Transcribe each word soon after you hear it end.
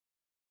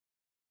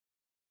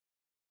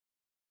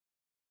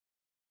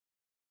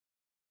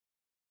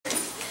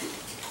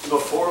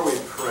before we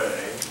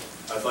pray,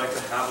 I'd like to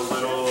have a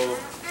little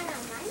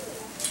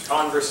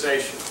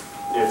conversation,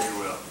 if you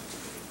will.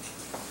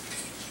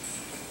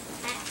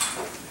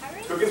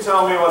 Who can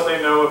tell me what they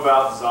know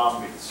about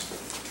zombies?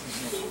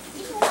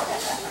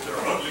 They're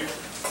ugly.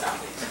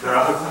 They're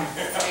ugly.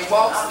 They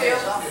walk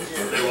still.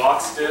 They walk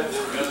still.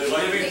 They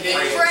living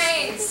dead.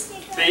 Brains.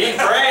 They eat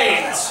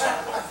brains.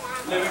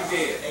 Living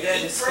dead.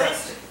 They're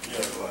disgusting.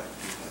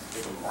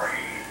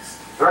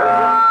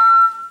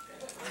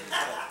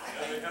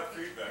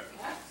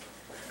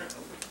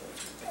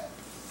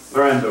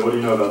 Lorenzo, what do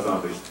you know about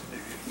zombies? They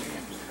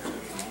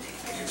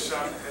get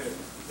shot in the head.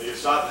 They get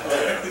shot in the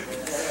head.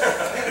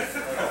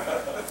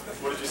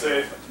 What did you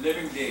say?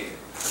 Living dead.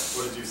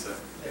 What did you say?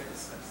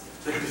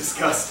 They're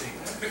disgusting.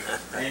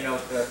 Ain't no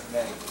good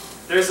name.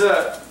 There's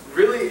a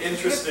really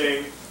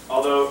interesting,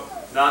 although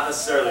not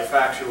necessarily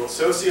factual,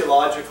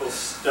 sociological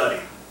study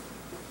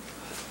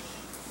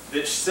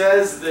that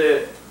says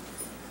that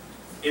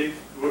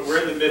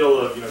we're in the middle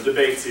of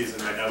debate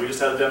season right now. We just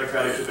had a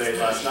Democratic debate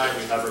last night.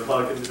 We have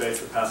Republican debates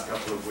the past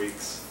couple of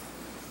weeks.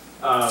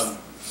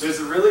 There's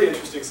a really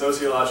interesting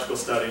sociological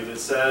study that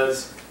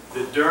says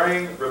that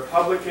during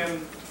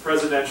Republican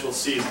presidential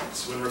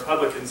seasons, when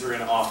Republicans are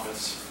in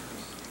office,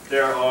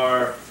 there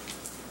are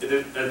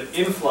an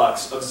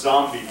influx of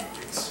zombie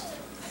movies.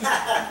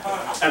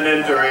 And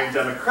then during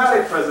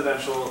Democratic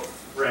presidential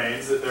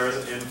reigns, that there is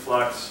an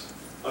influx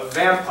of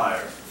vampire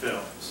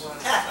films.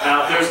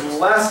 Now, there's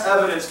less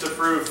evidence to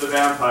prove the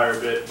vampire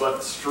bit,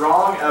 but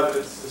strong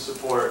evidence to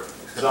support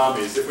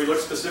zombies. If we look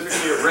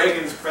specifically at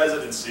Reagan's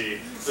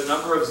presidency, the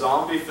number of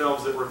zombie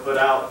films that were put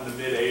out in the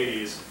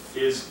mid-'80s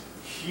is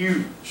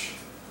huge.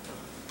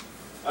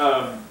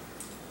 Now,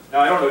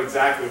 I don't know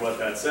exactly what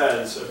that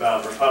says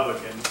about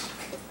Republicans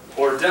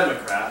or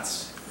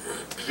Democrats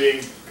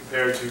being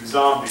compared to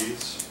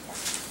zombies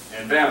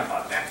and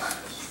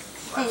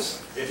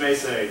vampires. It may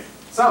say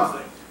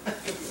something,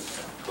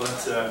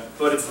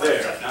 but it's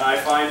there. And I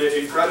find it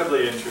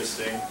incredibly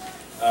interesting.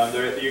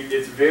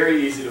 It's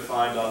very easy to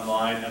find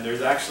online, and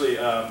there's actually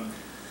a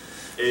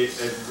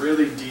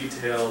really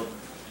detailed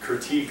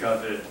critique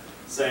of it,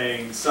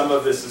 saying some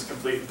of this is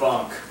complete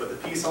bunk, but the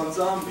piece on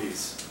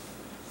zombies,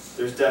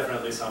 there's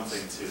definitely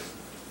something to.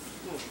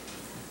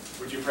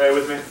 Would you pray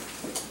with me?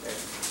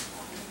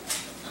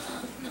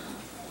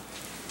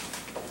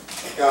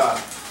 God,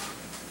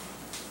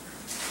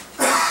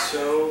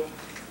 so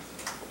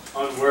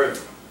unworthy.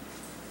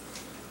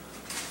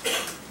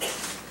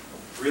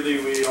 Really,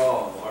 we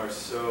all are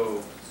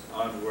so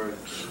unworthy.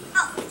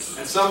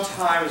 And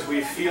sometimes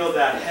we feel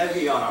that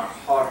heavy on our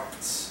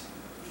hearts.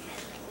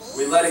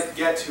 We let it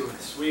get to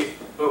us,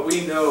 but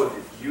we know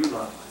that you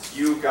love us.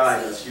 You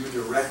guide us, you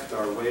direct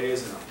our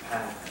ways and our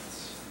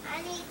paths.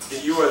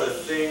 That you are the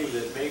thing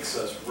that makes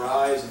us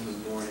rise in the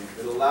morning,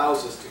 that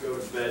allows us to go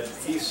to bed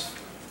peacefully.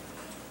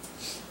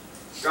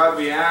 God,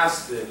 we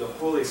ask that the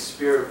Holy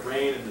Spirit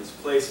reign in this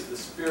place, that the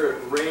Spirit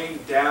rain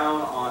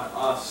down on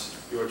us,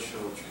 your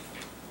children.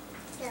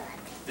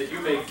 That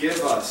you may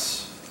give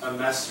us a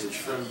message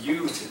from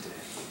you today.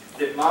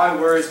 That my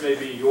words may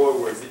be your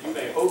words, that you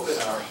may open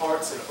our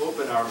hearts and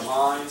open our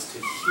minds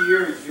to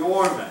hear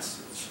your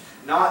message.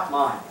 Not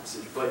my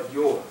message, but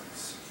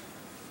yours.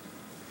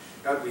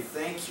 God, we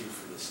thank you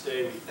for this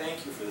day. We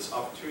thank you for this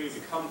opportunity to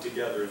come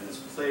together in this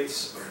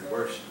place of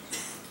worship.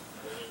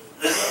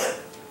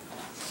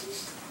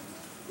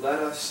 Let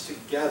us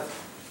together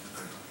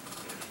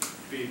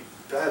be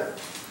better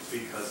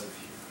because of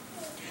you.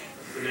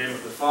 In the name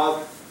of the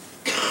Father,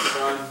 and of the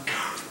Son,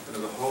 and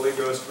of the Holy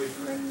Ghost we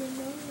pray.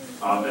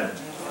 Amen.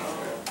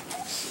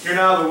 Hear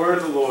now the word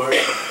of the Lord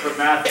from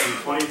Matthew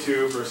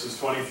 22, verses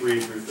 23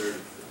 through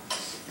 33.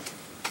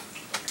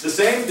 The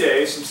same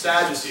day, some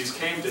Sadducees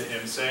came to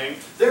him, saying,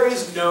 "There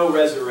is no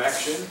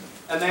resurrection."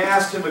 And they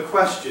asked him a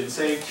question,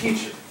 saying,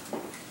 "Teacher,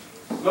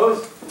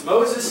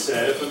 Moses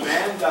said, if a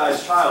man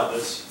dies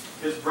childless,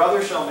 his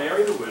brother shall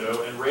marry the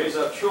widow and raise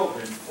up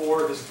children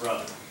for his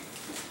brother.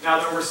 Now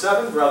there were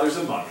 7 brothers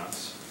among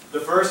us. The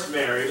first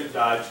married and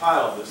died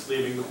childless,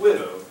 leaving the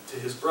widow to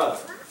his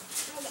brother.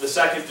 The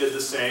second did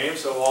the same,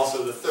 so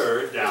also the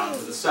third, down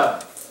to the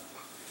 7th.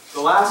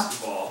 The last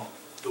of all,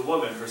 the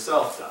woman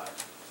herself died.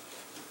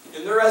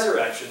 In the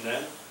resurrection,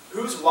 then,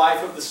 whose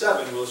wife of the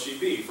 7 will she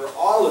be? For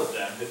all of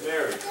them had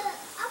married her."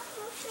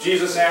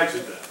 Jesus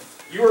answered them,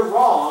 "You are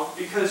wrong,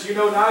 because you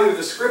know neither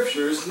the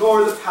Scriptures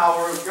nor the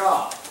power of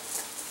God.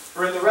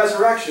 For in the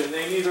resurrection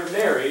they neither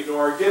marry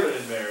nor are given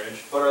in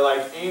marriage, but are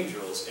like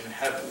angels in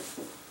heaven.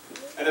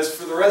 And as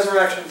for the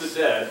resurrection of the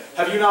dead,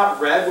 have you not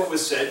read what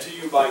was said to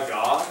you by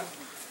God?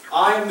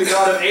 I am the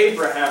God of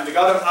Abraham, the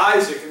God of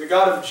Isaac, and the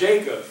God of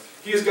Jacob.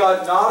 He is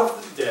God not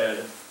of the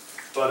dead,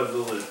 but of the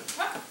living."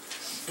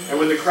 And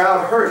when the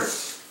crowd heard it,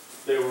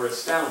 they were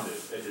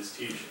astounded at his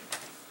teaching.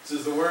 This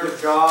is the word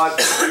of God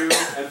for you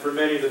and for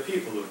many of the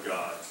people of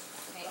God.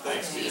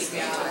 Thanks be to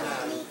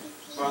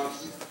God.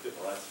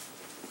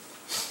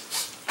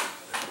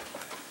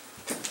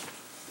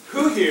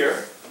 Who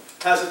here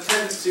has a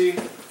tendency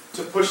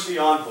to push the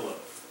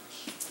envelope?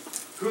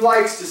 Who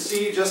likes to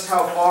see just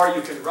how far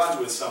you can run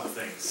with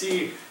something?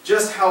 See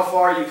just how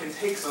far you can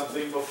take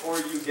something before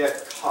you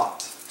get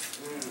caught.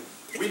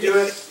 We do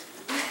it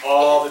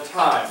all the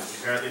time.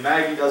 Apparently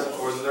Maggie does it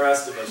more than the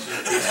rest of us.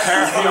 She's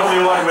the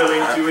only one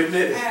willing to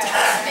admit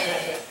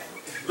it.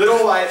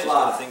 Little white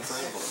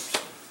lies.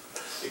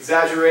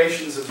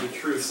 Exaggerations of the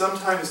truth.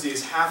 Sometimes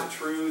these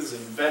half-truths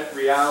and bent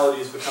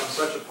realities become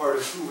such a part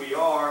of who we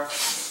are,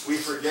 we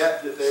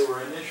forget that they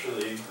were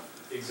initially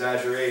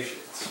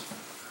exaggerations.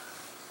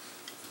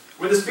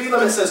 When the speed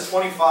limit says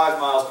 25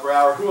 miles per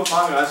hour, who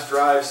among us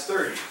drives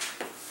 30,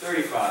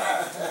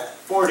 35,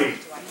 40?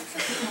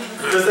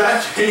 Does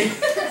that change?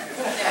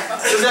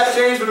 Does that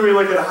change when we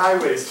look at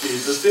highway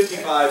speeds? Does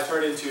 55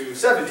 turn into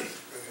 70,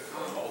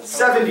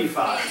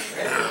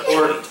 75,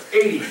 or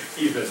 80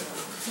 even?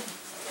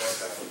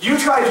 You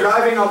try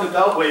driving on the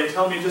Beltway and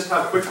tell me just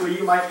how quickly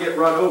you might get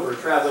run over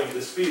traveling at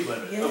the speed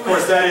limit. Of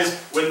course, that is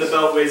when the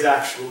Beltway's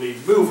actually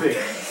moving.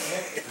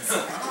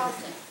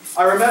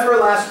 I remember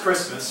last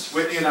Christmas,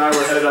 Whitney and I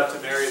were headed up to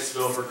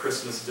Marriottsville for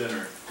Christmas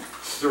dinner.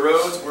 The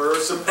roads were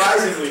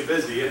surprisingly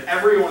busy, and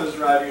everyone was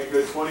driving a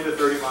good 20 to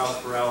 30 miles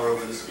per hour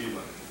over the speed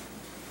limit.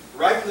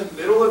 Right in the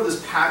middle of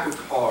this pack of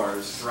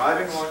cars,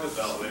 driving along the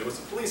Beltway, was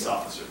a police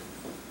officer.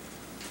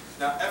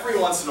 Now, every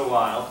once in a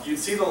while, you'd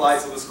see the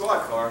lights of the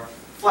squad car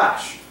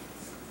flash.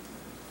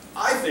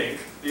 I think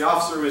the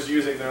officer was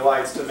using their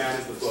lights to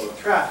manage the flow of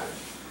traffic,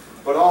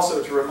 but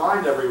also to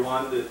remind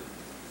everyone that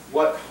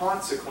what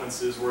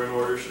consequences were in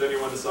order should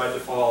anyone decide to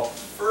fall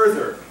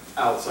further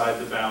outside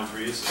the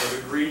boundaries of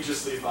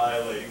egregiously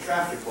violating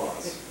traffic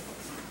laws.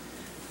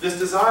 This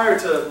desire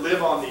to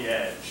live on the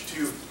edge,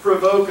 to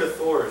provoke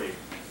authority,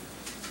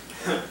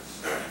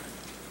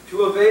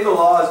 to obey the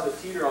laws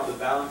but teeter on the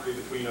boundary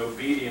between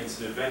obedience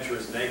and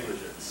adventurous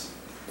negligence,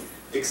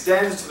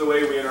 extends to the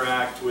way we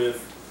interact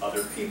with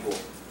other people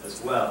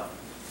as well.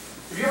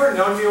 Have you ever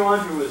known anyone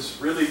who was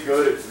really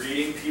good at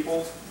reading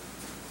people?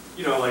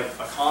 You know, like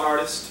a con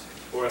artist,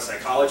 or a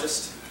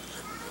psychologist,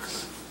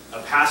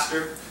 a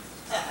pastor,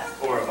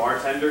 or a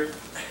bartender?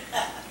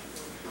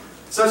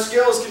 Such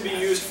skills can be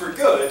used for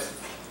good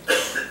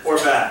or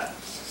bad.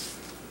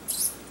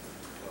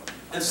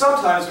 And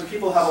sometimes when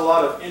people have a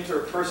lot of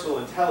interpersonal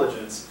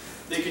intelligence,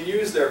 they can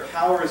use their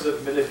powers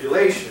of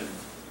manipulation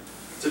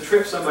to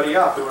trip somebody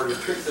up in order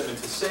to trick them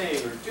into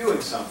saying or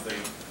doing something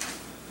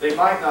they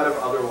might not have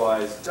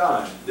otherwise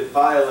done that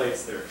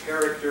violates their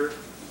character,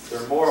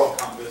 their moral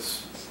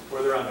compass,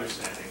 or their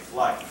understanding of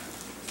life.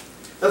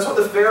 That's what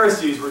the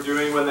Pharisees were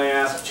doing when they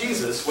asked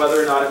Jesus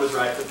whether or not it was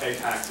right to pay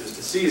taxes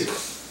to Caesar.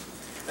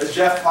 As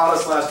Jeff taught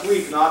us last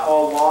week, not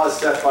all laws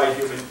set by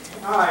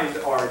humankind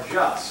are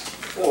just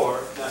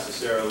or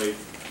necessarily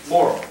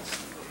moral.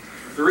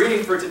 The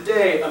reading for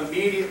today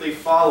immediately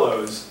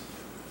follows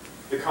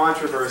the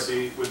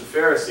controversy with the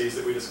Pharisees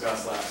that we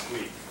discussed last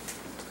week.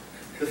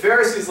 The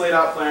Pharisees laid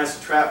out plans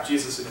to trap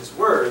Jesus in his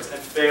words and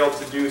failed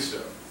to do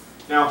so.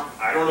 Now,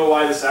 I don't know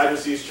why the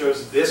Sadducees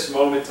chose this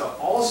moment to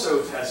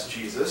also test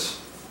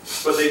Jesus,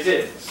 but they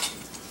did.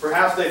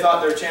 Perhaps they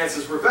thought their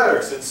chances were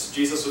better since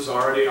Jesus was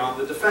already on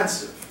the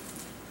defensive.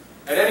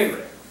 At any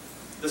rate,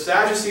 the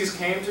Sadducees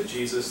came to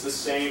Jesus the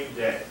same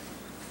day.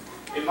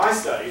 In my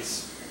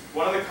studies,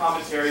 one of the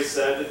commentaries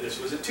said that this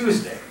was a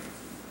Tuesday.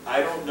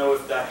 I don't know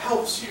if that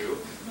helps you,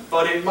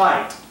 but it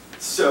might.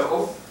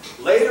 So,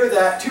 later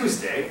that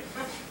Tuesday,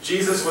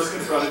 Jesus was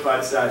confronted by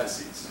the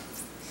Sadducees.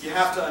 You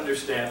have to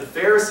understand, the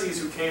Pharisees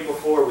who came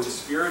before were the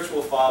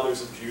spiritual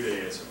fathers of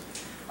Judaism.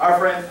 Our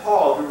friend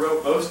Paul, who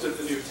wrote most of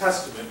the New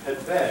Testament,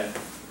 had been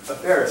a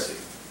Pharisee.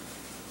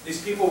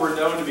 These people were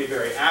known to be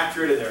very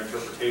accurate in their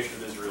interpretation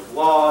of Israel's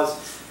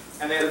laws,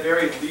 and they had a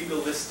very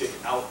legalistic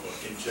outlook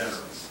in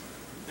general.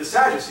 The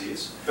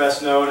Sadducees,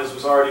 best known as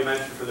was already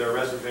mentioned for their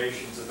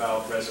reservations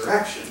about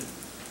resurrection,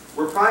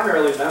 were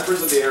primarily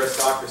members of the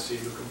aristocracy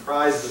who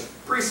comprised the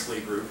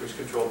priestly group which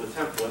controlled the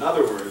temple. In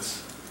other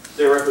words,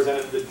 they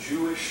represented the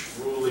Jewish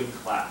ruling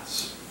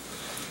class.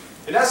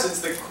 In essence,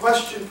 the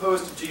question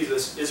posed to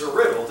Jesus is a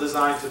riddle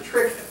designed to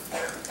trick him,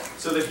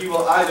 so that he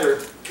will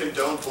either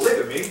condone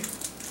polygamy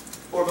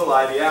or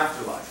belie the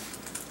afterlife.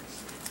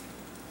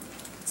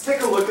 Let's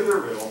take a look at the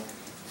riddle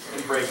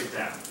and break it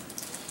down.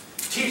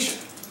 Teacher,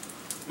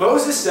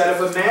 Moses said,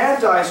 if a man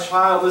dies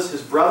childless,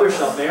 his brother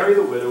shall marry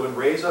the widow and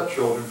raise up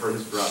children for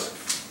his brother.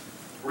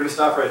 We're going to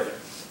stop right there.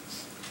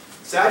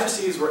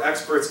 Sadducees were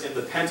experts in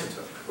the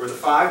Pentateuch, or the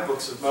 5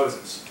 books of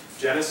Moses: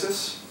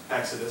 Genesis,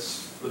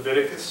 Exodus,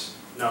 Leviticus,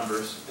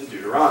 Numbers, and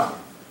Deuteronomy.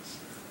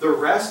 The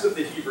rest of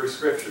the Hebrew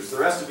Scriptures, the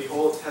rest of the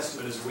Old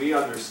Testament as we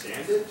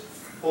understand it,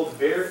 held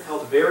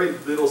very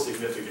little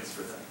significance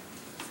for them.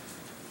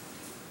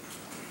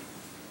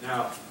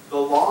 Now, the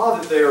law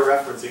that they are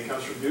referencing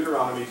comes from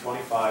Deuteronomy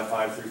 25,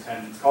 5 through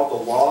 10. It's called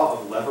the law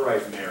of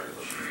Levirate marriage.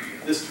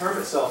 This term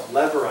itself,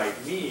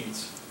 Levirate,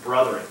 means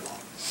brother-in-law.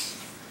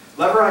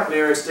 Levirate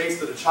marriage states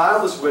that a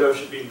childless widow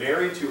should be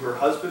married to her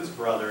husband's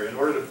brother in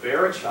order to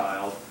bear a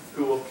child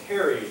who will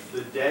carry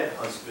the dead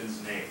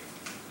husband's name.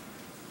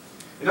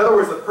 In other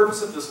words, the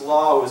purpose of this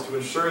law was to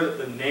ensure that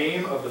the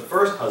name of the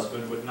first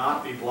husband would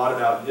not be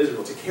blotted out in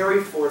Israel, to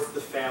carry forth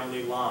the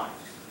family line.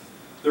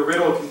 The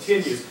riddle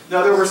continues.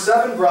 Now there were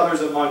 7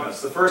 brothers among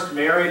us. The first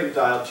married and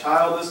died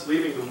childless,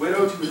 leaving the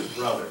widow to his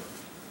brother.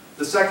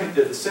 The second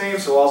did the same,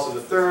 so also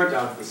the third,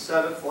 down to the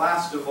 7th.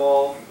 Last of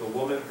all, the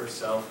woman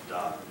herself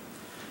died.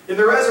 In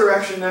the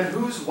resurrection, then,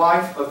 whose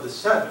wife of the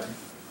 7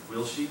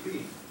 will she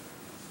be?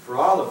 For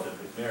all of them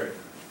had married her.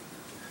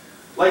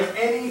 Like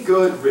any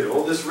good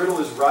riddle, this riddle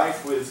is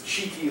rife with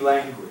cheeky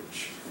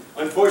language.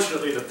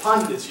 Unfortunately, the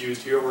pun that's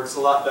used here works a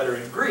lot better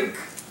in Greek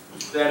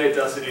than it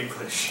does in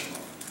English.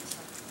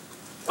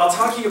 While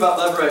talking about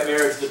Levirate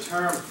marriage, the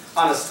term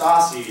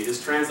anastasi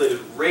is translated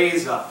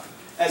raise up,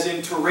 as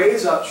in to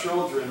raise up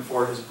children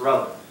for his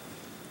brother.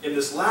 In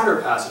this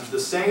latter passage, the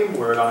same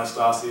word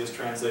anastasi is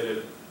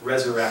translated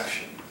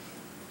resurrection.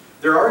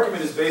 Their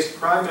argument is based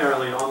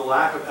primarily on the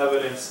lack of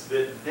evidence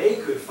that they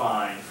could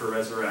find for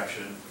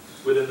resurrection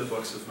within the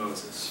books of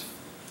Moses.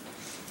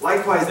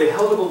 Likewise, they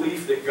held a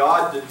belief that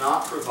God did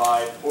not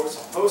provide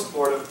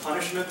post-mortem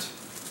punishment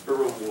or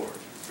reward.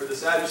 For the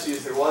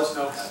Sadducees, there was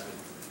no heaven,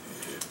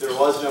 there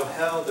was no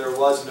hell, there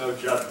was no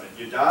judgment.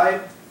 You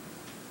died,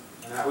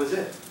 and that was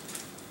it.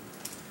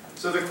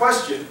 So the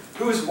question,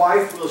 whose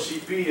wife will she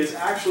be, is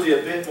actually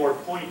a bit more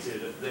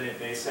pointed than it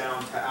may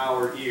sound to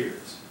our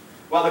ears.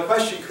 While the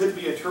question could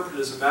be interpreted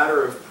as a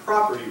matter of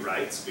property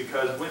rights,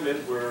 because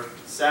women were,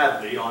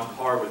 sadly, on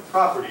par with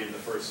property in the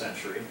first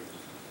century,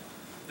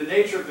 the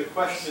nature of the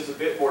question is a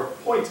bit more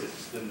pointed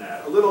than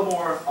that, a little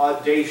more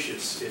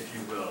audacious, if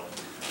you will.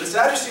 The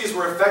Sadducees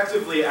were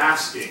effectively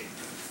asking,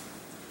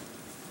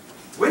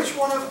 which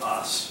one of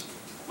us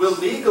will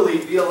legally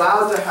be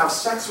allowed to have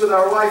sex with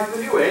our wife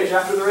in the New Age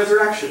after the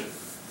resurrection?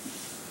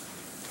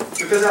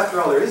 Because after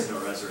all, there is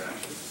no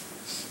resurrection.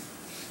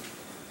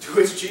 To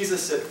which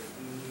Jesus said,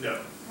 no.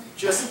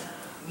 Just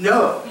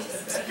no.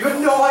 You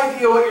have no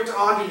idea what you're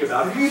talking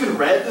about. Have you even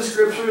read the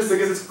scriptures?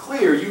 Because it's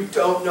clear you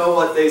don't know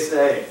what they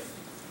say.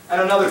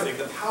 And another thing,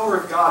 the power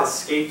of God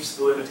escapes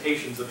the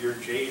limitations of your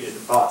jaded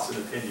thoughts and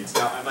opinions.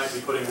 Now, I might be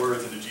putting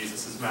words into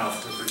Jesus'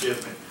 mouth, so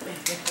forgive me.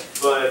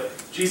 But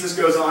Jesus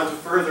goes on to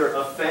further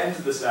offend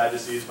the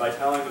Sadducees by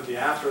telling them the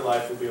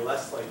afterlife will be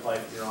less like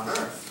life here on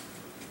earth,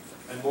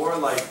 and more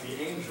like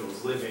the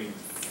angels living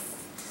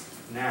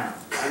now.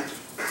 I'm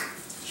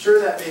sure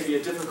that may be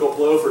a difficult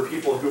blow for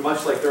people who,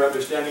 much like their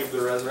understanding of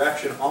the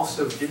resurrection,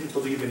 also didn't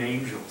believe in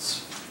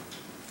angels.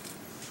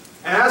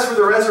 And as for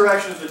the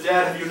resurrection of the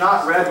dead, have you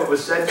not read what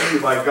was said to you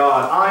by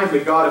God? I am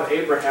the God of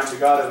Abraham, the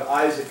God of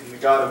Isaac, and the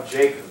God of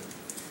Jacob.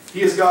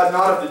 He is God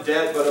not of the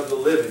dead, but of the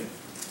living.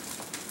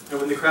 And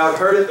when the crowd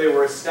heard it, they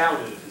were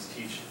astounded at his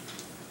teaching.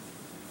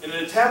 In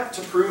an attempt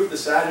to prove the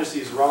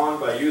Sadducees wrong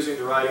by using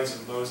the writings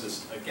of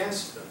Moses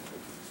against them,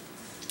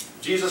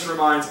 Jesus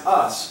reminds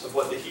us of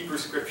what the Hebrew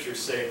Scriptures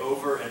say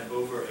over and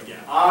over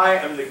again. I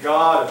am the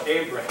God of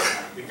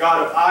Abraham, the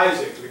God of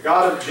Isaac, the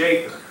God of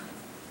Jacob.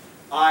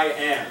 I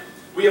am.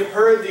 We have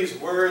heard these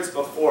words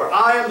before.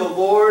 I am the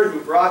Lord who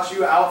brought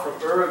you out from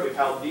Ur of the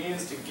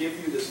Chaldeans to give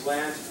you this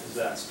land to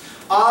possess.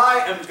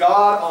 I am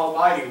God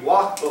Almighty.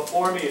 Walk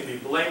before me and be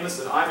blameless,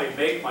 that I may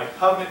make my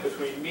covenant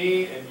between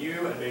me and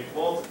you and may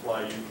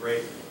multiply you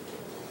greatly.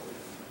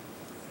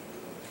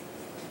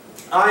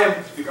 I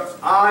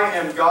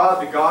am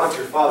God, the God of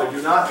your father.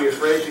 Do not be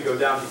afraid to go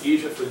down to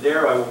Egypt, for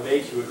there I will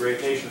make you a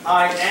great nation.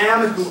 I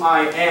am who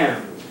I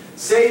am.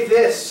 Say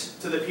this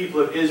to the people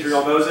of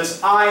Israel,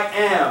 Moses, I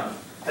am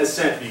has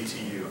sent me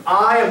to you.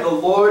 I am the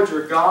Lord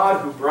your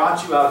God who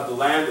brought you out of the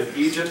land of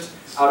Egypt,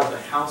 out of the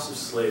house of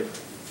slavery.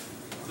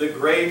 The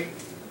great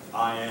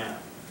I am,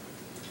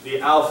 the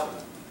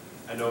Alpha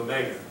and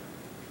Omega,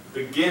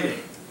 beginning.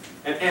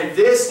 And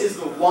this is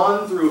the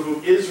one through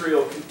whom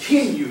Israel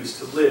continues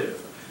to live.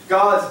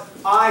 God's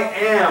I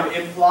am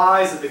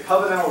implies that the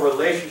covenantal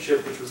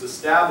relationship which was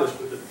established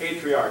with the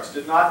patriarchs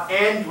did not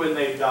end when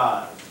they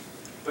died,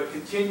 but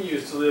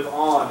continues to live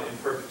on in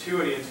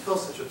perpetuity until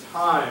such a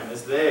time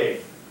as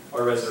they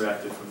are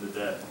resurrected from the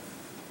dead.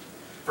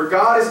 For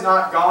God is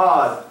not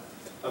God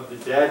of the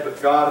dead,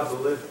 but God of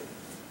the living.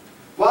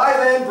 Why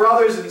then,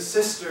 brothers and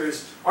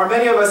sisters, are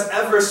many of us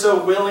ever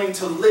so willing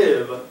to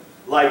live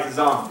like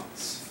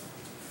zombies?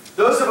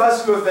 Those of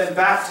us who have been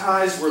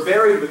baptized were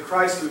buried with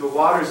Christ through the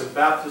waters of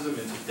baptism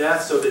into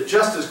death, so that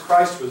just as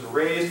Christ was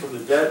raised from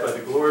the dead by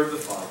the glory of the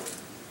Father,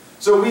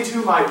 so we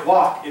too might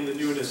walk in the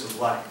newness of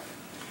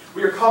life.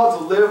 We are called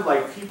to live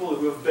like people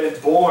who have been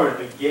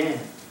born again.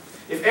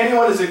 If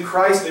anyone is in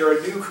Christ, they are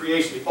a new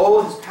creation. The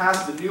old has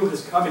passed, the new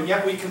has come, and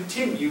yet we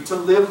continue to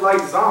live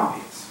like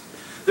zombies.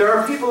 There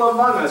are people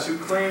among us who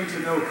claim to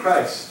know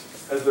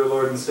Christ as their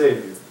Lord and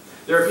Savior.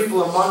 There are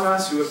people among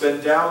us who have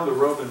been down the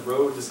Roman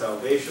road to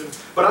salvation.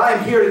 But I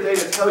am here today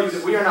to tell you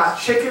that we are not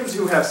chickens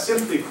who have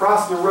simply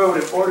crossed the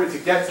road in order to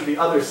get to the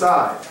other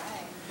side.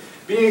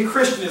 Being a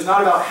Christian is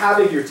not about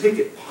having your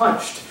ticket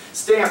punched,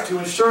 stamped to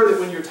ensure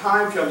that when your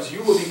time comes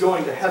you will be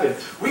going to heaven.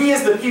 We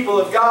as the people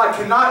of God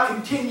cannot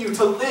continue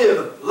to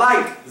live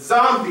like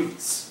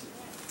zombies.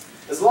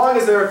 As long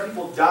as there are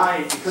people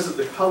dying because of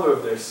the color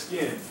of their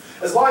skin,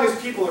 as long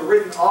as people are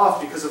written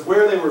off because of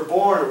where they were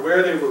born or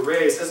where they were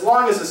raised, as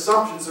long as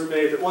assumptions are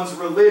made that one's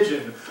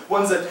religion,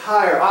 one's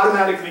attire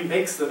automatically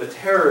makes them a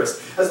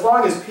terrorist, as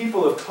long as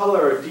people of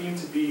color are deemed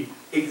to be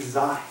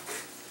exotic,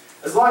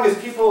 as long as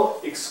people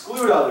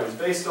exclude others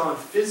based on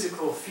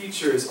physical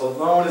features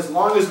alone, as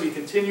long as we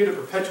continue to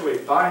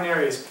perpetuate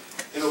binaries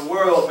in a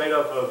world made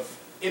up of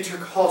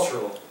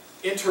intercultural,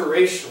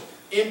 interracial,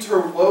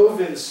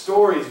 interwoven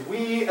stories,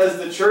 we as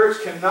the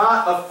church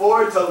cannot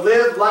afford to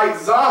live like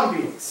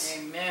zombies.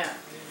 Amen.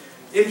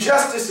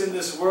 Injustice in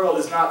this world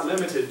is not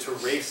limited to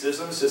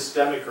racism,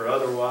 systemic or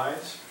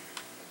otherwise.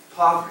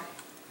 Poverty,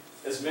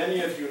 as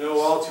many of you know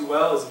all too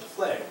well, is a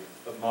plague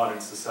of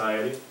modern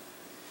society.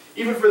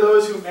 Even for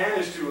those who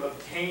manage to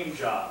obtain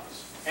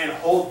jobs and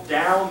hold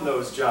down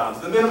those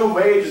jobs, the minimum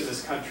wage in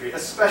this country,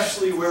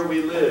 especially where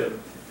we live,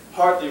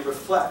 hardly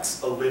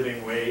reflects a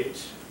living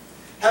wage.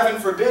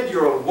 Heaven forbid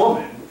you're a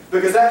woman,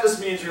 because that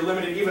just means you're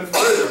limited even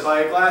further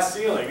by a glass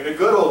ceiling in a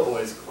good old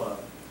boys club.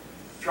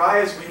 Try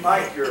as we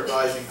might here at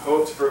Rising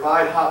Hope to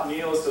provide hot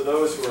meals to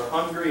those who are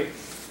hungry,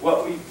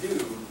 what we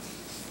do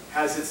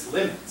has its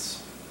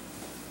limits.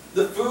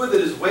 The food that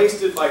is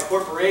wasted by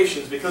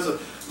corporations because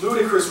of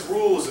ludicrous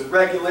rules and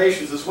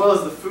regulations, as well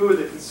as the food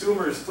that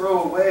consumers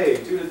throw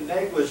away due to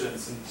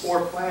negligence and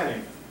poor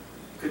planning,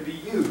 could be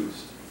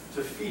used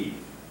to feed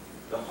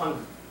the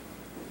hungry.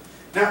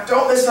 Now,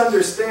 don't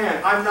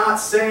misunderstand. I'm not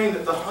saying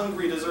that the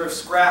hungry deserve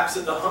scraps,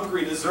 that the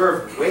hungry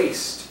deserve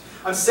waste.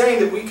 I'm saying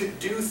that we could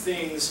do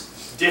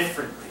things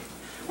differently.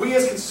 We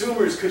as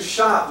consumers could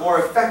shop more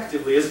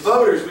effectively. As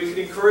voters, we could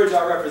encourage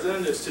our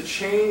representatives to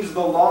change the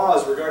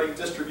laws regarding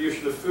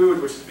distribution of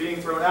food, which is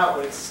being thrown out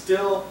when it's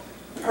still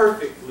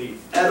perfectly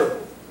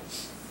edible.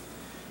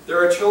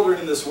 There are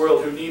children in this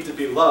world who need to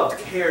be loved,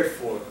 cared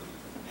for,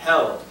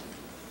 held.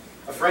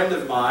 A friend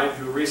of mine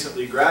who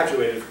recently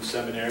graduated from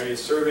seminary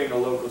is serving a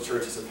local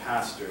church as a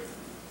pastor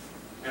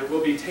and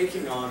will be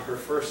taking on her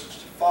first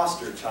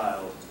foster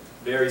child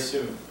very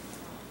soon.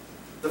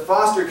 The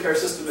foster care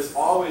system is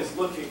always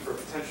looking for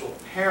potential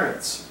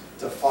parents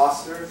to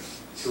foster,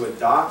 to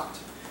adopt.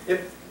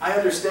 I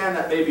understand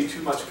that may be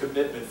too much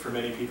commitment for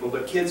many people,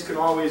 but kids can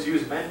always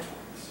use mentors.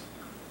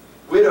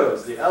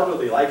 Widows, the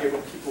elderly, like it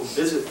when people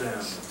visit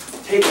them,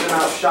 take them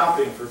out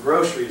shopping for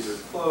groceries or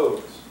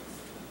clothes.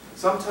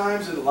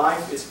 Sometimes in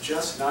life, it's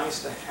just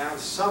nice to have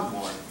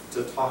someone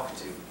to talk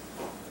to.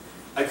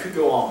 I could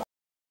go on,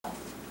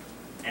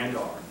 and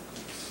on,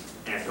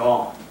 and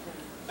on.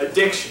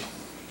 Addiction,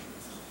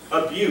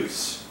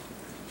 abuse,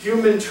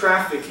 human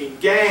trafficking,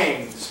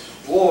 gangs,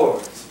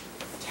 wars,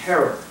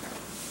 terror.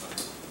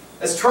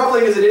 As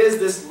troubling as it is,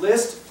 this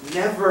list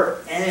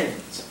never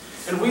ends.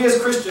 And we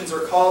as Christians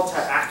are called to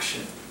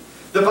action.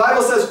 The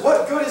Bible says,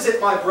 "What good is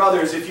it, my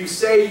brothers, if you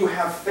say you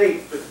have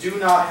faith but do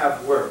not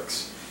have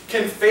works?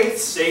 Can faith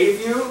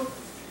save you?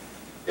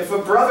 If a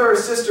brother or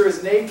sister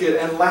is naked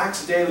and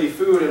lacks daily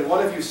food, and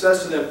one of you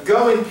says to them,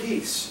 'Go in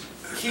peace,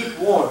 keep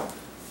warm,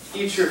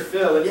 eat your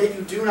fill,' and yet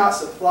you do not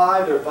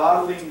supply their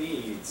bodily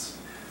needs,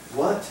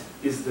 what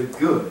is the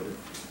good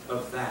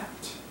of that?"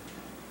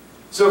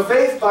 So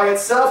faith by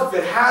itself, if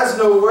it has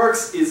no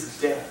works, is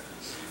dead.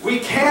 We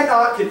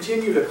cannot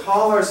continue to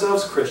call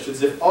ourselves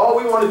Christians if all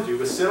we want to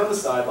do is sit on the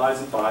sidelines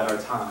and bide our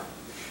time.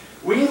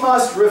 We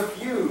must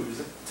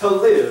refuse to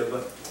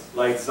live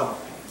like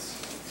zombies.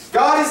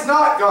 God is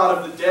not God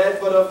of the dead,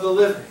 but of the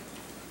living.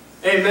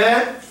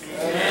 Amen?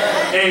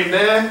 Amen.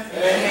 Amen?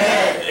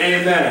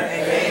 Amen.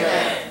 Amen.